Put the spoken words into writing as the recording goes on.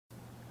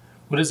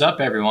What is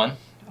up, everyone?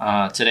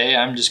 Today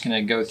I'm just going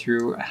to go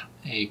through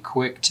a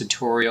quick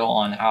tutorial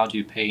on how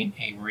to paint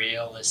a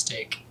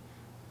realistic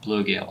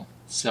bluegill.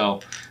 So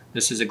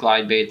this is a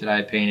glide bait that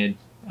I painted.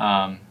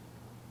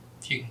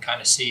 If you can kind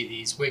of see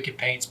these wicked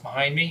paints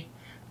behind me,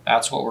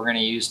 that's what we're going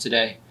to use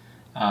today.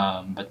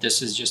 But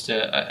this is just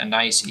a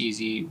nice,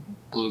 easy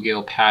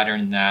bluegill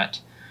pattern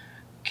that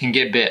can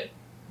get bit.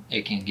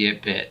 It can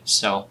get bit.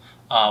 So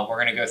we're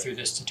going to go through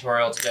this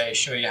tutorial today,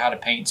 show you how to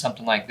paint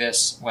something like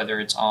this, whether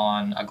it's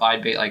on a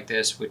glide bait like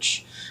this,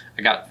 which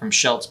I got from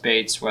Schultz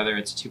Baits, whether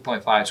it's a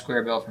 2.5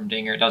 square bill from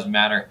Dinger, it doesn't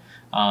matter.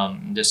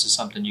 This is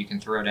something you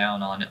can throw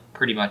down on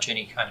pretty much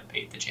any kind of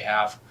bait that you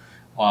have,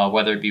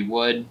 whether it be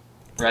wood,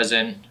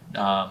 resin,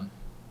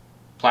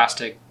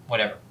 plastic,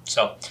 whatever.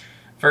 So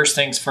first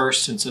things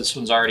first, since this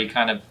one's already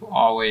kind of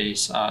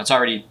always, it's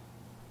already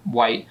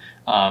white,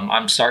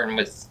 I'm starting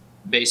with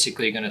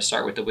basically going to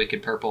start with the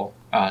Wicked Purple,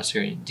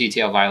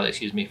 Detail Violet,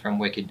 excuse me, from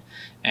Wicked,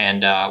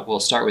 and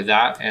we'll start with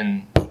that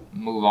and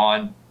move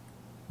on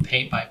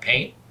paint by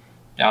paint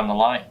down the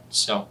line.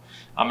 So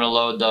I'm going to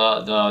load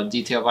the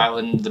Detail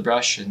Violet into the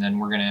brush, and then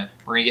we're gonna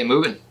get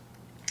moving.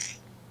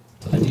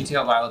 So the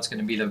Detail Violet's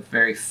going to be the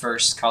very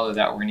first color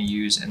that we're going to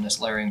use in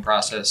this layering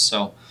process.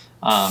 So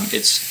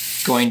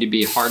it's going to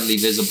be hardly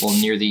visible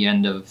near the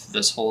end of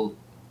this whole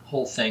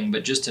thing,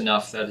 but just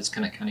enough that it's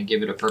going to kind of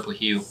give it a purple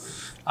hue.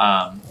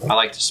 I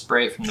like to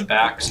spray from the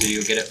back so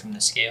you get it from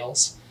the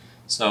scales.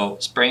 So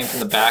spraying from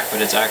the back,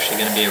 but it's actually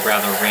going to be a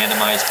rather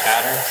randomized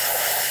pattern.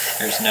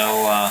 There's no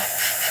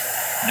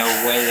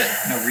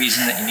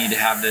reason that you need to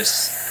have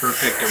this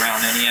perfect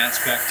around any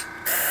aspect,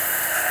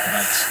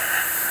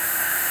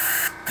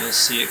 but you'll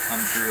see it come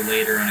through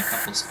later in a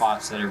couple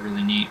spots that are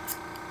really neat.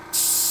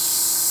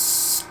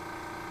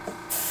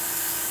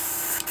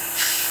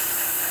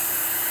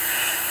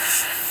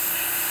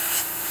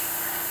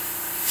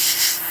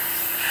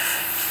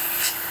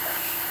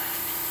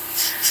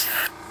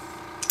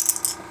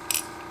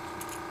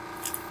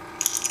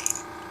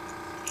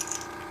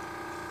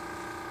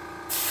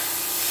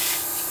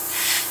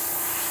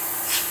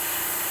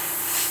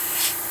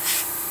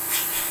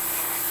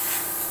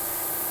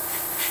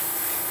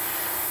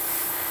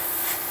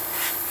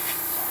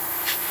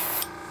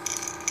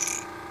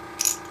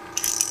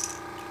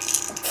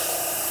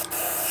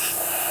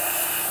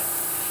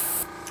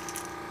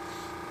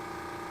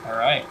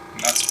 Alright,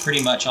 that's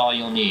pretty much all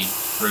you'll need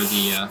for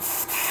the,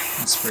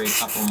 let's spray a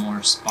couple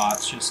more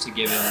spots just to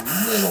give it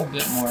a little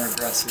bit more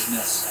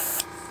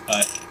aggressiveness.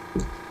 But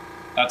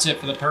that's it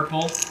for the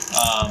purple.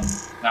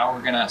 Now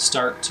we're going to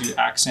start to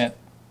accent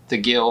the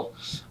gill.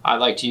 I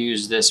like to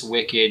use this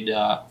Wicked's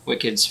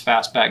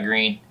Fastback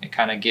Green. It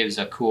kind of gives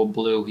a cool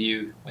blue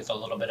hue with a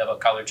little bit of a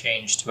color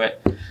change to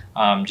it,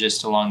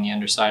 just along the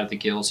underside of the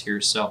gills here.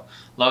 So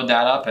load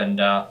that up and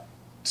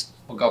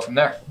we'll go from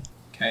there.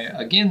 Okay,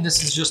 again,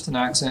 this is just an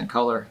accent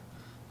color.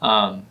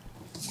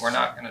 We're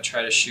not going to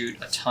try to shoot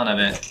a ton of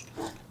it.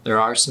 There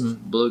are some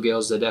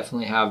bluegills that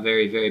definitely have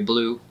very, very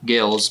blue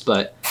gills,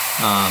 but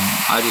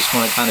I just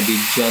want to kind of be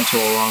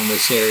gentle along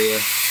this area,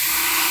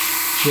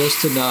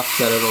 just enough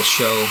that it'll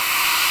show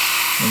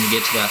when we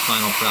get to that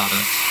final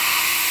product.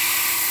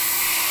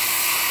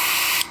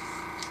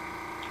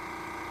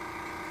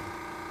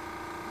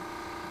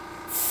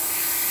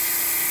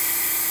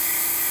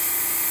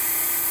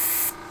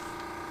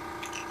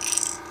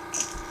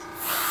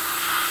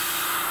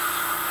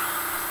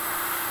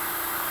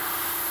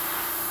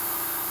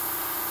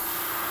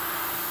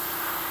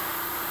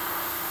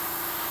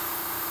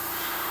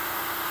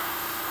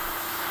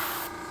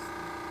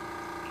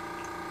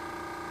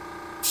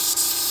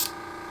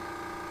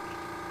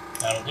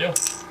 That'll do.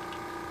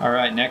 All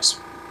right, next,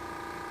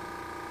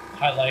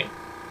 highlight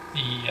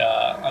the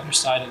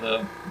underside of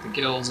the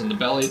gills and the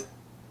belly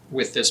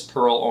with this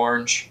pearl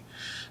orange.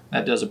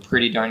 That does a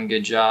pretty darn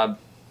good job.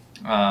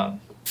 Again,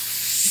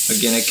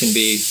 it can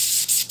be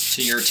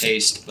to your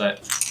taste, but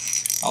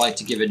I like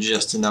to give it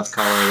just enough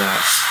color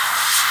that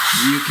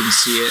you can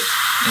see it,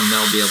 and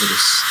they'll be able to,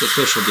 the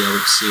fish will be able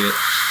to see it.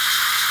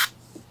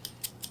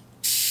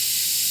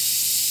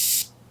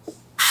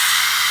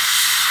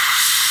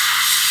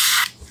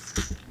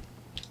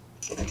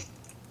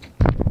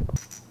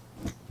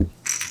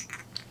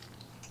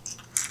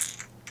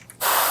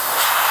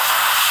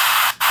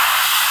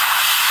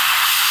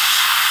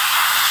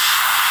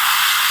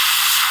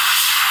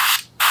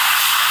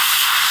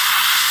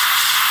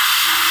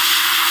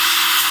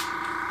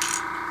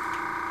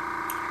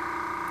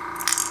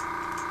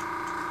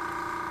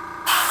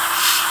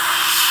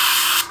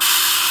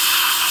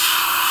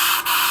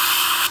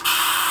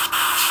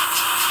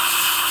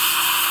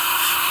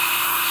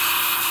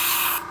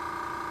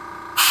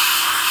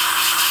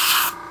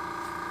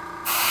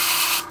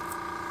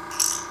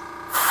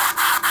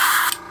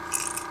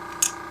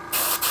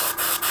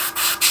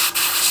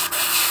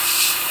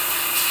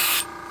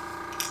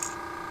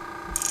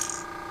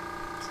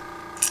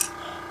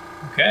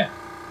 Okay,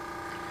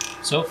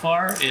 so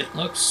far it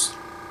looks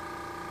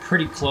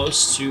pretty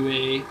close to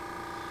a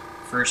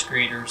first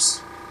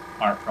grader's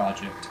art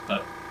project,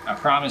 but I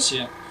promise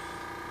you,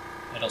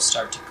 it'll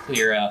start to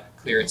clear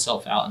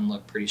itself out and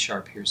look pretty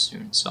sharp here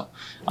soon. So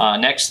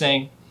next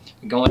thing,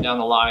 going down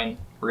the line,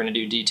 we're going to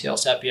do detail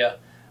sepia.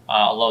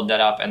 I'll load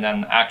that up, and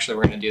then actually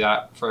we're going to do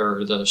that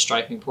for the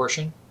striping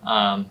portion.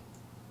 The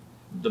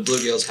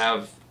bluegills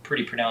have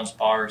pretty pronounced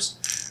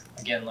bars,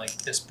 again like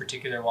this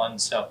particular one,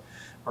 so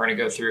we're going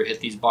to go through, hit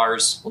these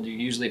bars. We'll do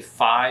usually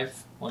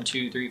 5, 1,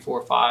 2, 3,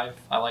 4, 5.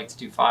 I like to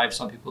do 5.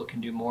 Some people can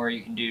do more.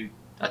 You can do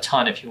a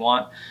ton if you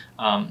want.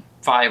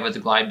 5 with the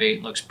glide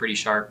bait looks pretty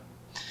sharp,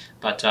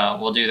 but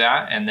we'll do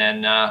that, and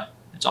then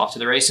it's off to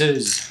the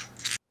races.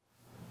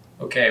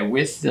 Okay,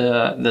 with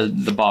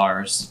the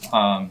bars,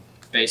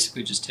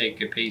 basically just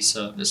take a piece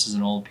of, this is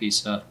an old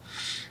piece of,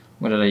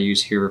 what did I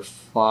use here?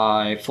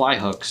 Fly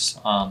hooks,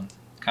 kind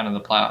of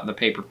the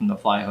paper from the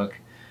fly hook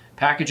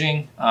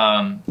packaging.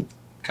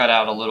 Cut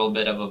out a little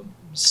bit of a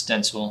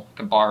stencil, like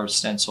a bar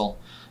stencil,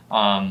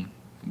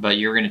 but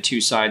you're going to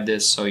two-side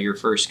this, so you're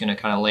first going to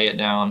kind of lay it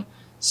down,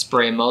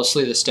 spray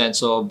mostly the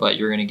stencil, but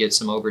you're going to get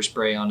some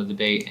overspray onto the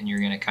bait, and you're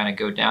going to kind of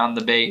go down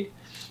the bait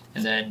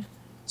and then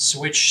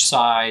switch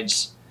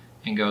sides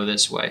and go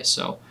this way.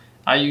 So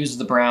I use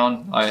the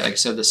brown, like I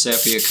said, the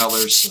sepia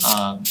colors.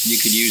 You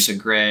could use a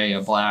gray,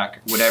 a black,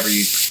 whatever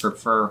you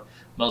prefer.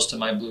 Most of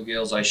my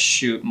bluegills, I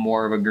shoot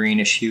more of a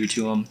greenish hue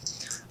to them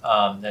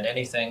than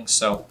anything.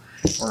 So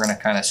we're going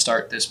to kind of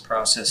start this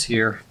process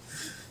here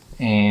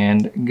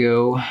and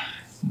go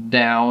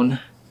down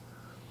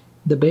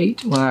the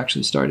bait. Well,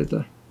 actually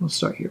we'll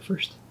start here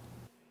first.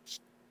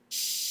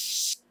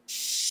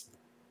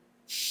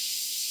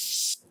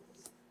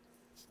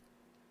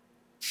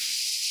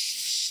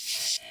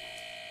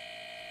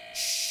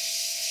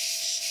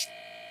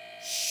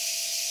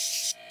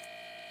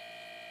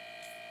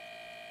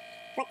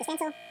 Flip the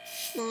stencil,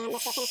 and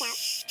this will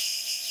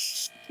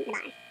finish out the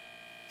bottom.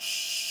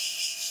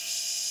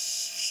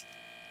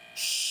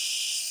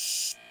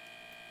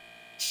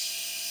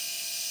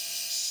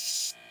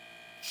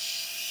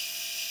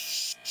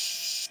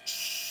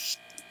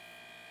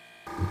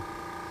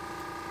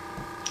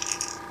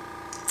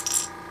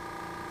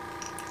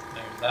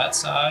 There's that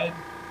side,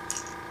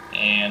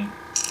 and we'll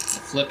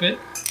flip it,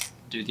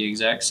 do the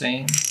exact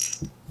same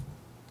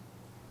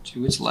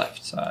to its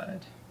left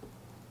side.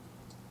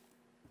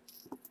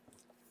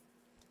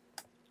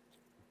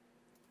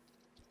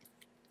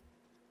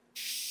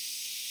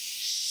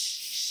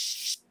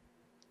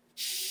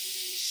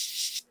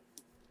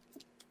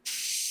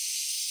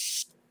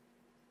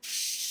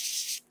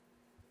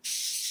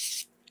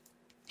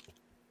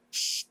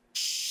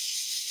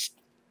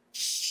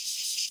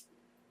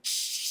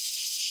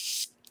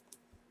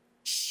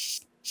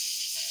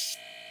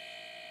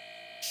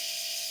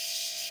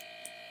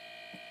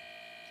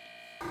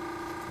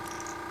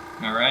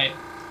 All right,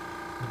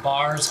 the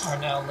bars are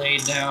now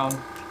laid down.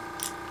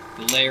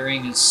 The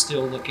layering is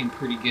still looking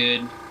pretty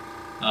good.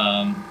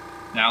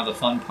 Now the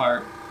fun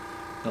part,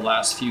 the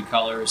last few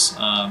colors.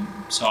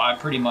 So I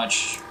pretty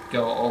much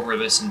go over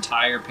this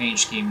entire paint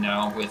scheme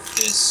now with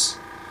this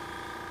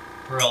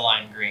Pearl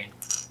Lime Green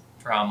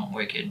from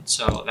Wicked.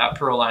 So that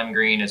Pearl Lime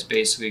Green is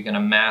basically going to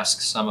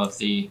mask some of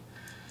the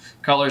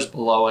colors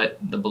below it,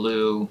 the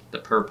blue, the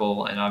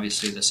purple, and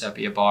obviously the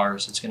sepia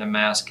bars. It's going to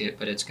mask it,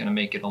 but it's going to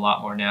make it a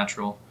lot more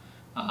natural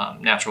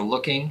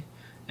looking,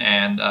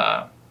 and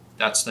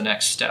that's the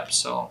next step.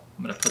 So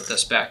I'm going to put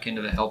this back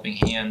into the helping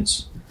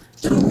hands,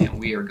 and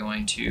we are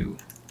going to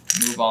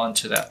move on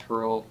to that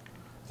Pearl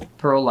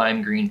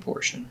Lime Green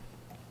portion.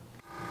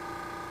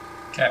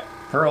 Okay,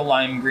 Pearl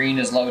Lime Green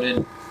is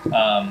loaded.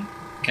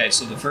 Okay,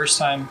 so the first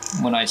time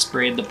when I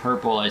sprayed the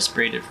purple, I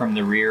sprayed it from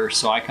the rear,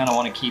 so I kind of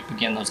want to keep,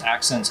 again, those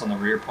accents on the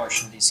rear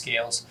portion of these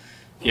scales.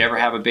 If you ever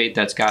have a bait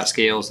that's got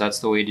scales, that's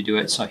the way to do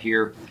it. So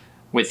here,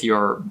 with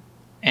your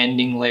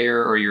ending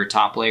layer or your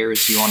top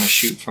layers, you want to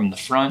shoot from the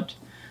front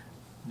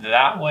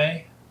that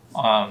way,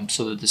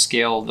 so that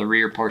the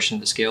rear portion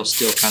of the scale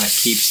still kind of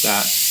keeps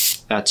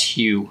that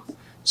hue.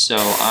 So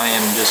I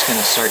am just going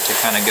to start to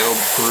kind of go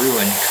through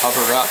and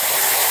cover up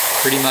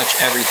pretty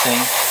much everything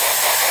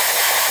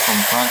from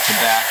front to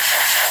back.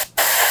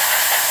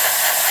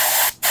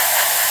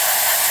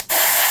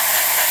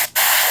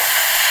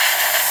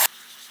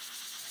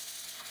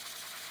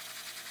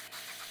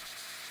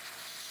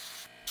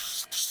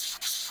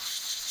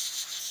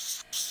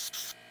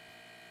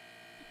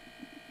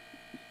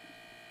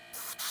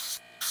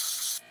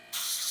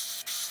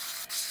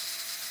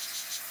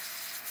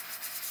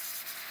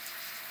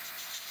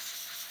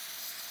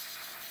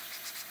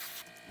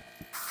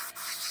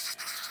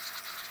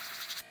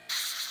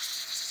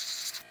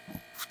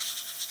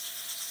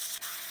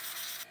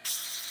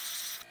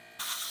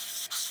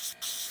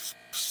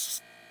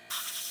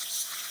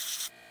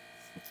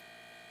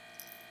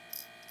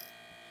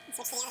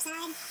 Switch to the other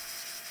side.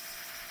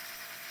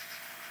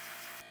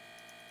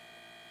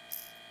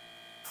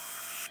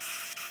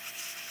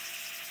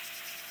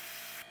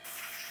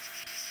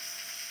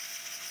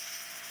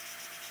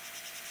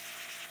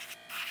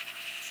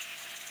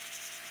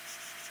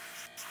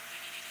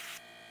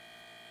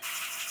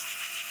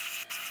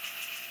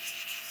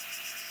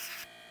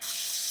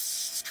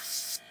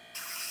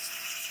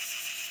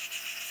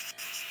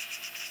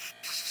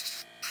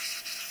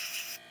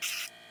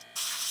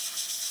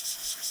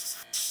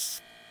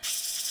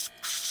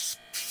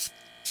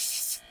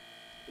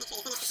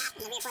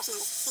 portion of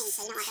the thing,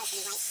 so you don't want those to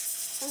be white.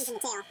 Things in the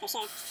tail, for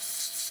sure.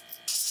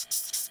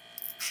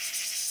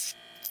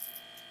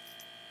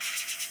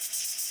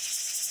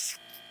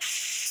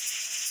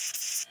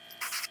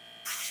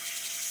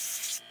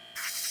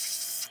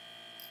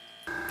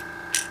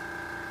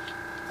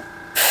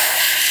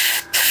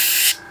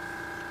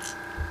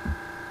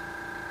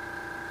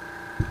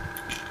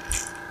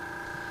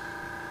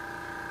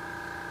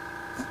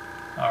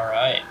 All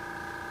right.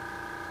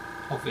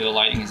 Hopefully the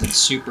lighting isn't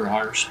super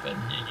harsh, but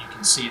and you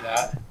can see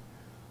that.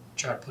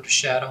 Try to put a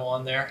shadow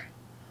on there.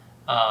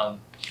 But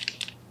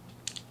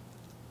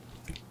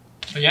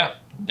yeah,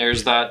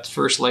 there's that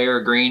first layer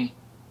of green.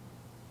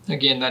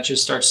 Again, that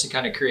just starts to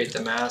kind of create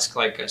the mask,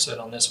 like I said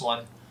on this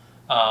one.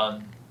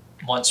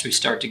 Once we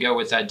start to go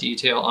with that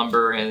detail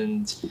umber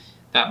and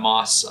that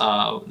moss,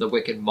 the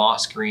wicked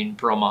moss green,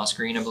 pearl moss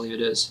green, I believe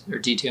it is, or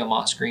detail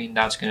moss green,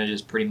 that's going to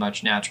just pretty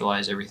much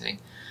naturalize everything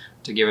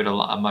to give it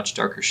a much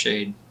darker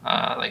shade,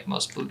 like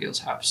most bluegills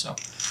have. So,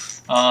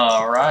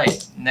 all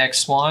right,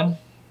 next one,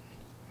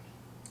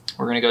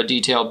 we're going to go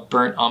detail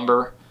burnt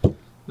umber.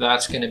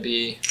 That's going to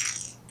be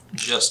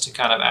just to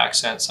kind of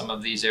accent some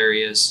of these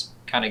areas,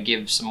 kind of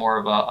give some more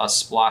of a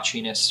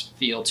splotchiness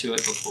feel to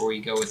it before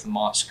we go with the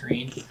moss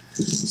green.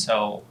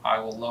 So I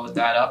will load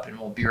that up and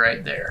we'll be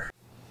right there.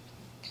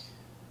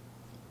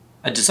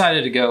 I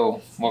decided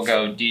we'll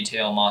go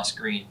detail moss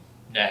green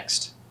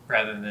next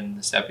rather than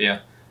the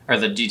sepia, or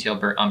the detail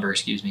burnt umber,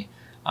 excuse me.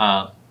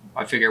 I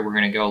figure we're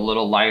gonna go a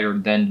little lighter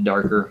than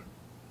darker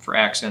for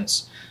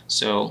accents.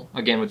 So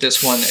again, with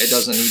this one, it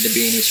doesn't need to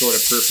be any sort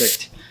of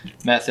perfect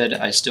method.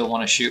 I still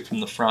want to shoot from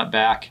the front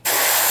back.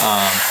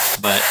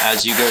 But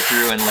as you go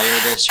through and layer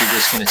this, you're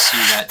just going to see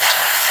that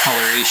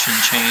coloration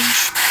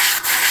change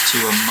to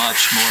a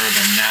much more of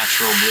a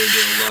natural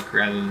bluegill look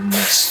rather than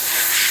this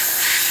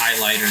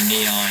highlighter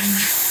neon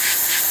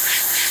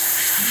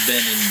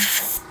Ben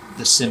and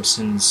the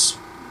Simpsons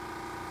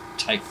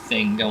type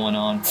thing going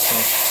on.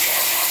 So.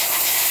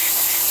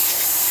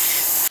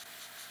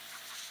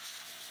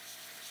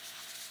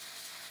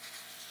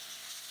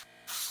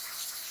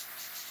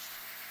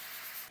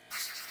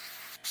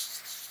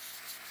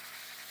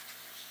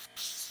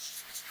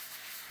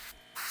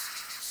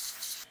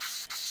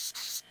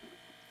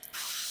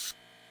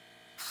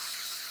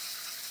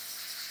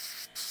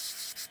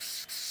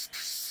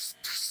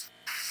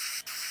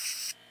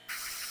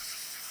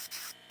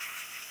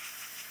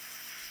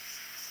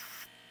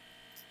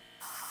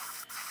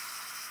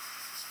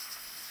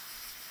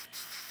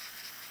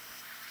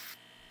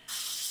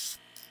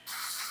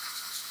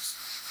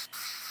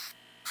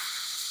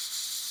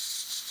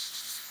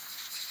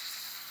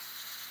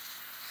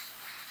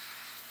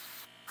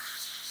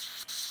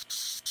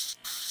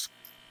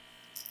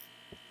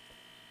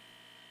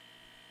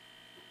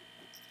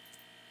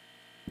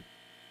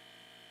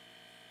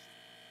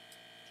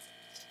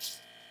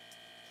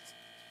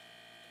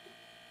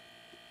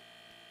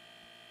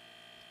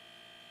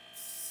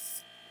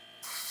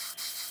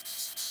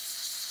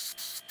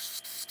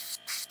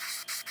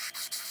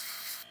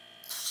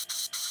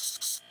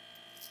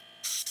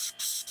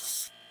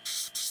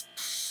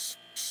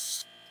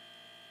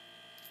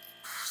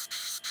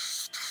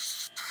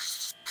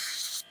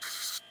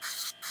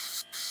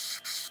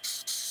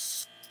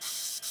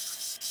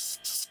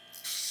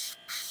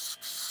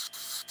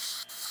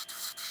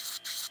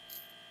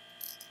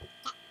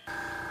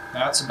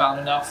 That's about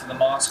enough for the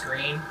moss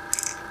green.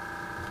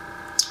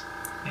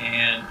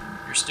 And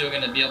you're still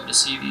going to be able to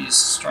see these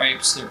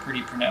stripes. They're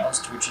pretty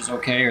pronounced, which is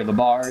okay, or the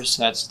bars.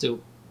 That's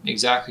still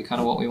exactly kind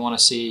of what we want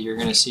to see. You're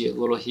going to see a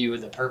little hue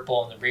of the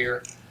purple in the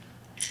rear.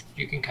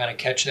 You can kind of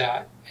catch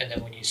that. And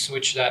then when you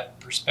switch that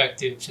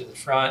perspective to the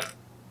front,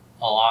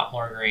 a lot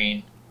more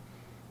green.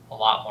 A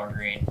lot more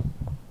green.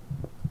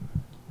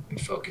 Let me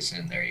focus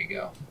in. There you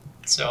go.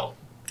 So,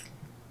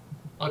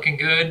 looking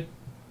good.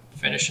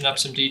 Finishing up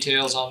some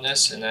details on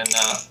this, and then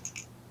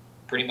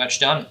pretty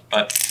much done.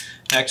 But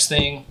next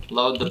thing,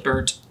 load the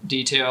burnt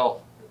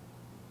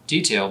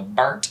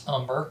burnt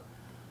umber.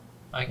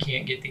 I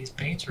can't get these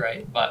paints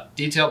right, but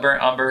detail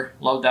burnt umber,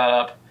 load that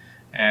up,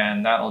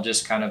 and that'll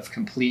just kind of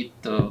complete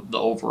the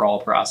overall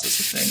process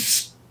of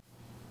things.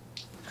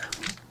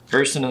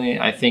 Personally,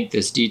 I think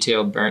this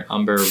detail burnt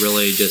umber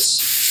really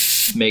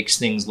just makes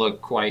things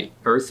look quite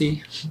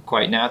earthy,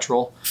 quite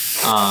natural.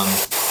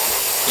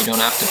 You don't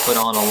have to put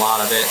on a lot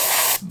of it,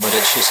 but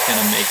it's just going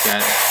to make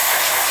that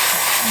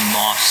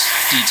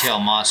detail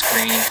moss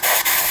green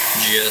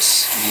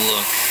just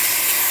look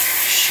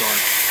sharp.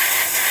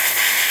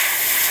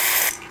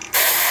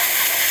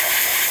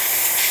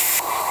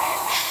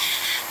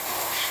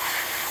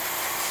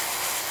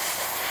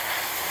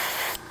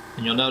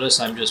 And you'll notice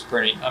I'm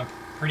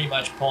pretty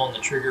much pulling the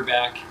trigger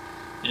back,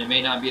 and it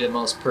may not be the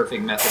most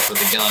perfect method for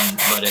the gun,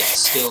 but it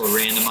still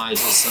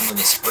randomizes some of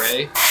the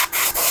spray,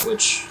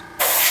 which,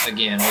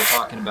 again, we're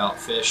talking about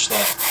fish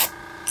that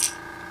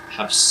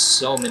have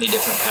so many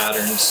different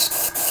patterns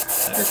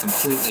that are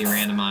completely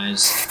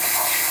randomized.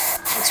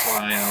 That's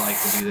why I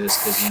like to do this,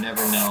 because you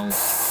never know,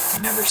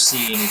 you never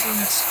see anything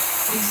that's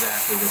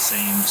exactly the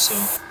same. So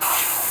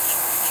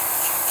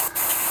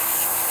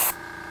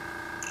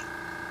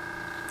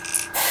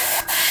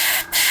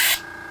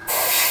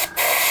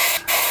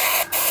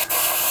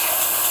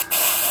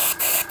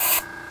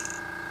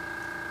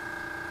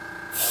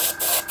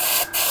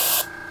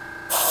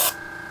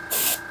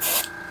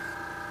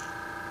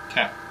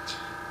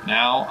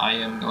I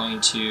am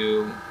going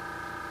to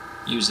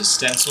use a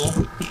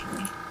stencil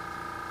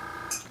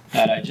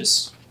that I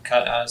just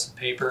cut out of some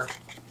paper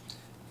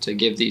to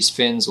give these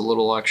fins a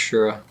little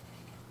extra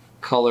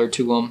color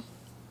to them.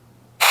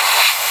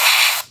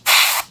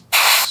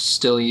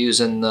 Still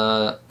using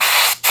the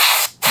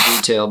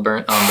detail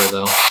burnt umber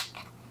though.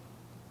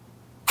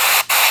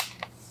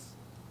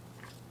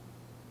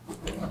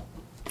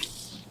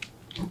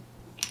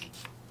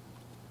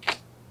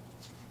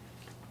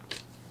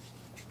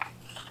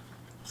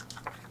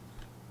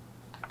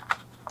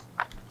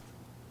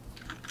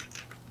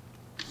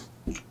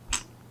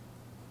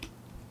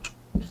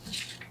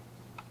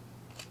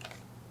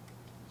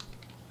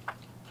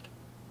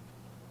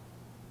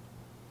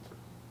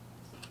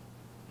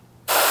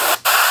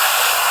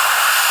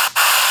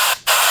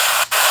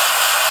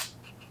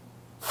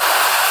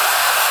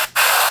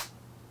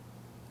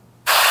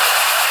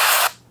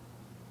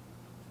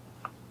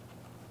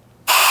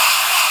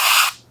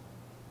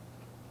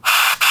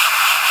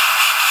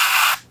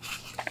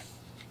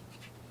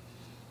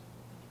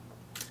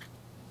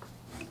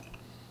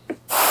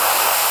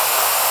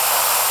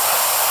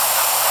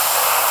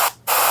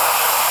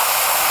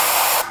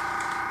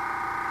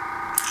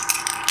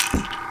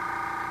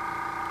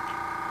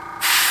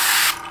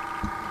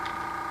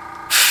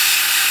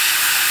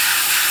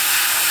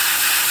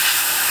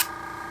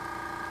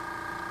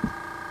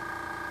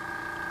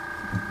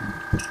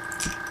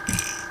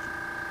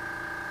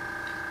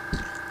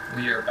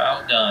 We are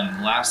about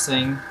done. Last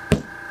thing,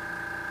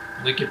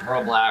 Wicked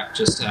Pearl Black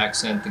just to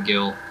accent the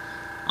gill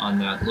on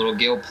that little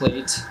gill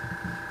plate.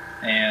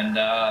 And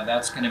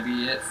that's going to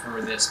be it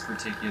for this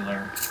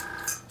particular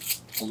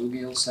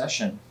bluegill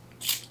session.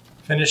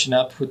 Finishing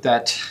up with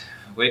that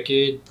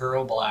Wicked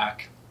Pearl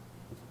Black.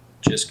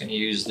 Just going to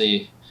use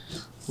the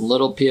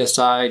little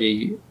PSI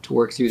to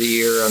work through the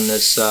ear on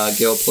this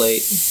gill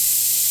plate.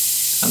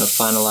 Kind of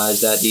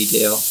finalize that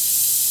detail.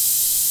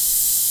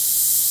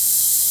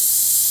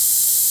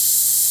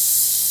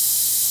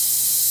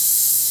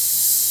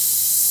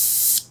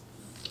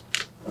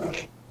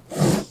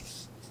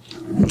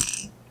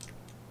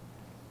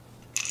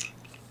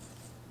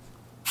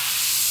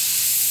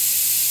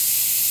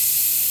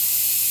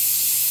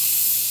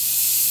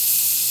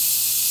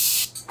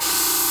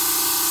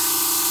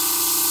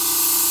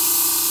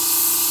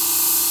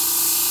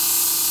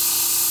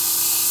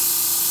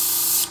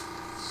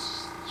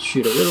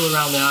 Shoot a little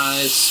around the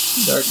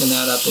eyes, darken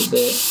that up a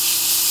bit.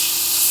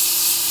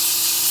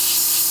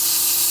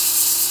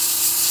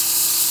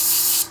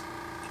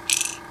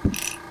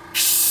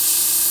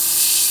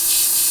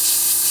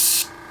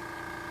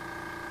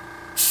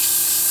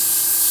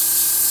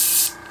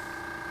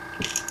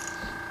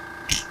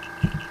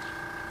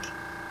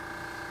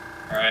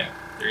 All right,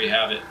 there you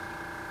have it.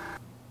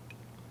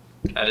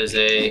 That is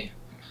a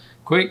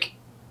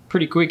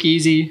pretty quick,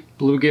 easy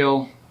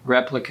bluegill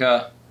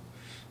replica.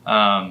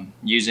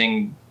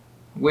 Using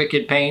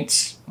Wicked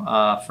paints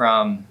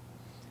from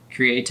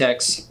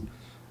Createx.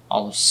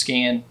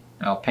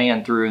 I'll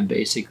pan through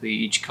basically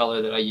each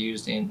color that I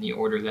used in the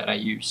order that I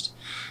used.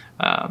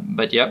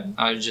 But yep,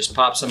 I just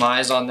pop some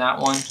eyes on that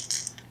one,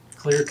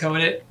 clear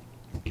coat it,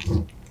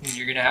 and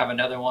you're gonna have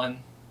another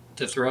one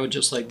to throw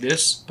just like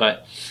this.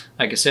 But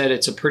like I said,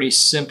 it's a pretty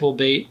simple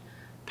bait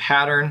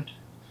pattern.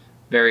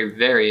 Very,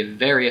 very,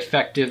 very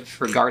effective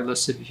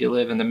regardless if you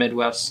live in the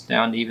Midwest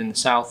down to even the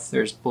South.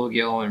 There's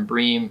bluegill and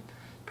bream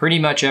pretty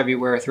much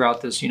everywhere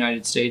throughout this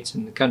United States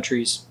and the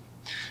countries.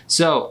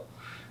 So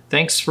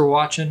thanks for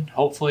watching.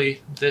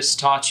 Hopefully this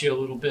taught you a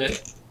little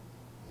bit.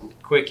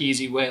 Quick,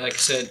 easy way, like I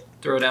said,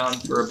 throw down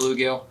for a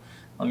bluegill.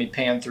 Let me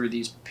pan through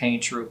these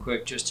paints real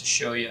quick just to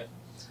show you.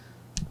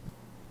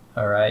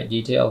 All right,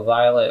 detail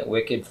violet,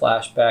 Wicked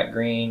flashback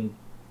green,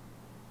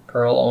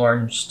 pearl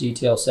orange,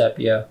 detail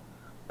sepia,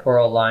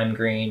 pearl lime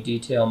green,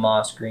 detail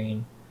moss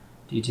green,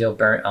 detail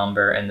burnt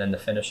umber, and then to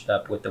finish it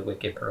up with the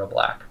Wicked Pearl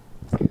Black.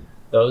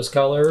 Those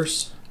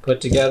colors put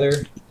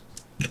together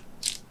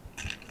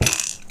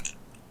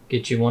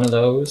get you one of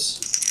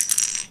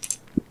those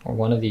or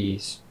one of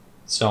these.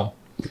 So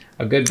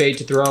a good bait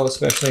to throw,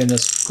 especially in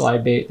this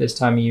glide bait this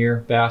time of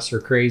year. Bass are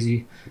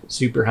crazy,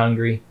 super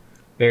hungry,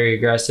 very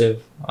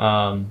aggressive.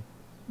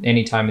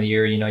 Any time of the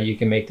year, you know, you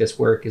can make this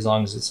work as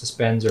long as it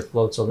suspends or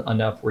floats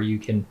enough where you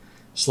can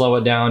slow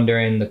it down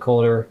during the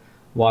colder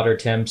water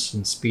temps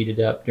and speed it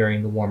up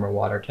during the warmer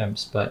water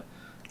temps. But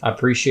I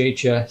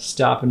appreciate you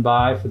stopping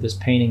by for this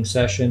painting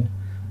session.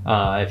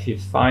 If you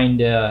find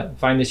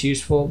this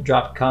useful,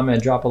 drop a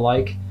comment, drop a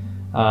like.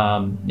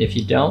 If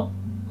you don't,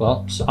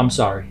 well, I'm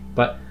sorry,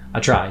 but I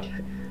tried.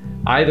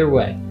 Either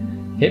way,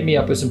 hit me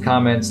up with some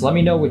comments. Let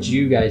me know what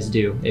you guys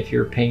do if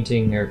you're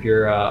painting or if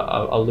you're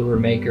a lure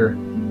maker.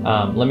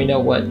 Let me know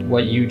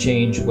what you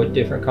change, what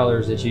different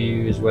colors that you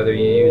use, whether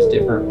you use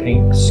different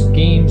paint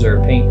schemes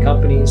or paint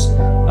companies.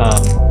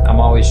 I'm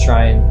always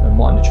trying and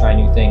wanting to try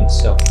new things.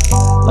 So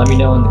let me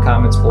know in the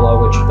comments below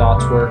what your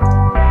thoughts were.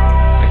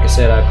 Like I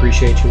said, I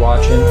appreciate you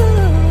watching.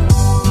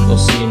 We'll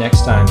see you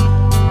next time.